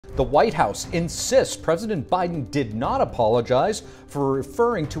The White House insists President Biden did not apologize for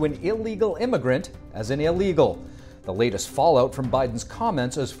referring to an illegal immigrant as an illegal. The latest fallout from Biden's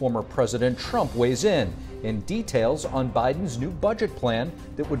comments as former President Trump weighs in details on Biden's new budget plan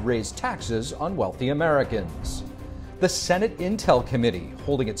that would raise taxes on wealthy Americans. The Senate Intel Committee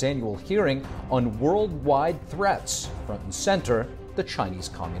holding its annual hearing on worldwide threats, front and center, the Chinese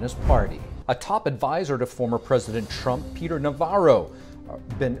Communist Party. A top advisor to former President Trump, Peter Navarro,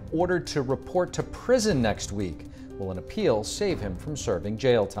 been ordered to report to prison next week. Will an appeal save him from serving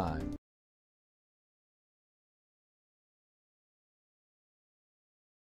jail time?